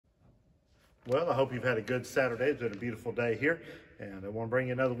Well, I hope you've had a good Saturday. It's been a beautiful day here, and I want to bring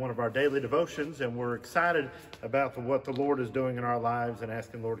you another one of our daily devotions, and we're excited about what the Lord is doing in our lives and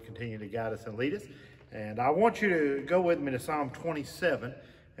asking the Lord to continue to guide us and lead us. And I want you to go with me to Psalm 27,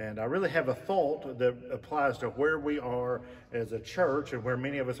 and I really have a thought that applies to where we are as a church and where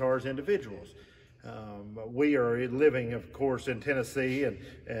many of us are as individuals. We are living, of course, in Tennessee,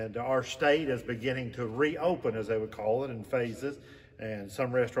 and our state is beginning to reopen, as they would call it, in phases. And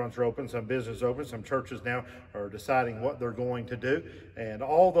some restaurants are open, some businesses are open, some churches now are deciding what they're going to do. And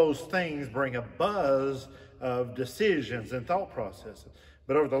all those things bring a buzz of decisions and thought processes.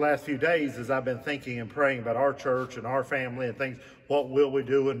 But over the last few days, as I've been thinking and praying about our church and our family and things, what will we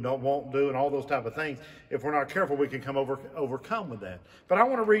do and won't do and all those type of things, if we're not careful, we can overcome with that. But I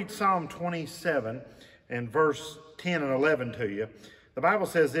want to read Psalm 27 and verse 10 and 11 to you. The Bible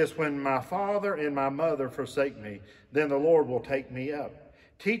says this: "When my father and my mother forsake me, then the Lord will take me up.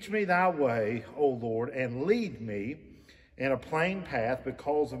 Teach me thy way, O Lord, and lead me in a plain path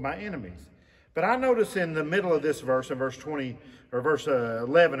because of my enemies." But I notice in the middle of this verse, in verse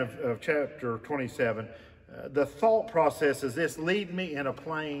 11 of chapter 27, the thought process is this: lead me in a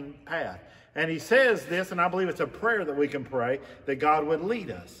plain path. And he says this, and I believe it's a prayer that we can pray, that God would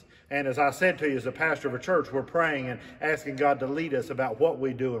lead us. And as I said to you, as a pastor of a church, we're praying and asking God to lead us about what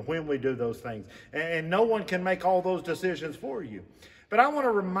we do and when we do those things. And no one can make all those decisions for you. But I want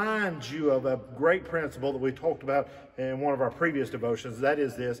to remind you of a great principle that we talked about in one of our previous devotions. That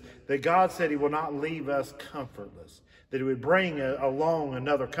is this: that God said he will not leave us comfortless, that he would bring along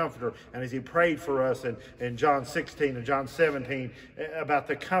another comforter. And as he prayed for us in John 16 and John 17 about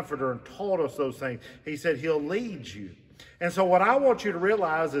the comforter and taught us those things, he said he'll lead you. And so what I want you to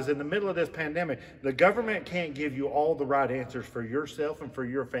realize is, in the middle of this pandemic, the government can't give you all the right answers for yourself and for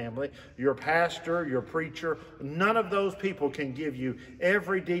your family. Your pastor, your preacher, none of those people can give you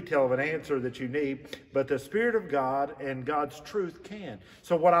every detail of an answer that you need, but the Spirit of God and God's truth can.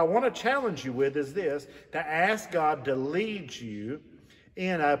 So what I want to challenge you with is this: to ask God to lead you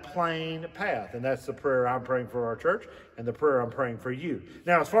in a plain path. And that's the prayer I'm praying for our church and the prayer I'm praying for you.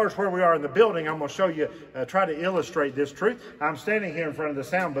 Now, as far as where we are in the building, I'm going to show you, try to illustrate this truth. I'm standing here in front of the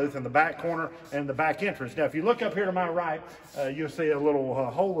sound booth in the back corner and the back entrance. Now, if you look up here to my right, you'll see a little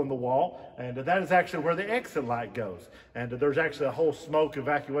hole in the wall, and that is actually where the exit light goes. And there's actually a whole smoke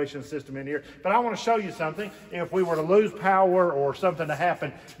evacuation system in here. But I want to show you something. If we were to lose power or something to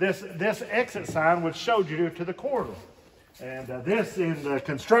happen, this exit sign would show you to the corridor. And this in the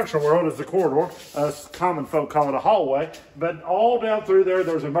construction world is the corridor. Us common folk call it a hallway. But all down through there,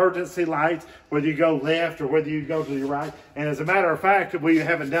 there's emergency lights, whether you go left or whether you go to your right. And as a matter of fact, we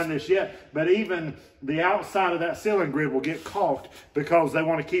haven't done this yet, but even the outside of that ceiling grid will get caulked because they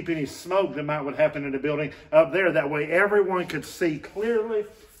want to keep any smoke that might would happen in the building up there. That way everyone could see clearly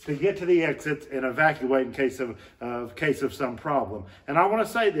to get to the exits and evacuate in case of some problem. And I want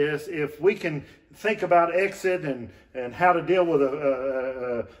to say this: if we can think about exit and how to deal with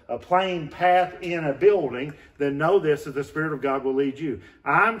a plain path in a building, then know this, that the Spirit of God will lead you.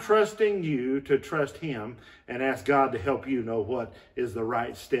 I'm trusting you to trust him and ask God to help you know what is the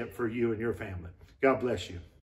right step for you and your family. God bless you.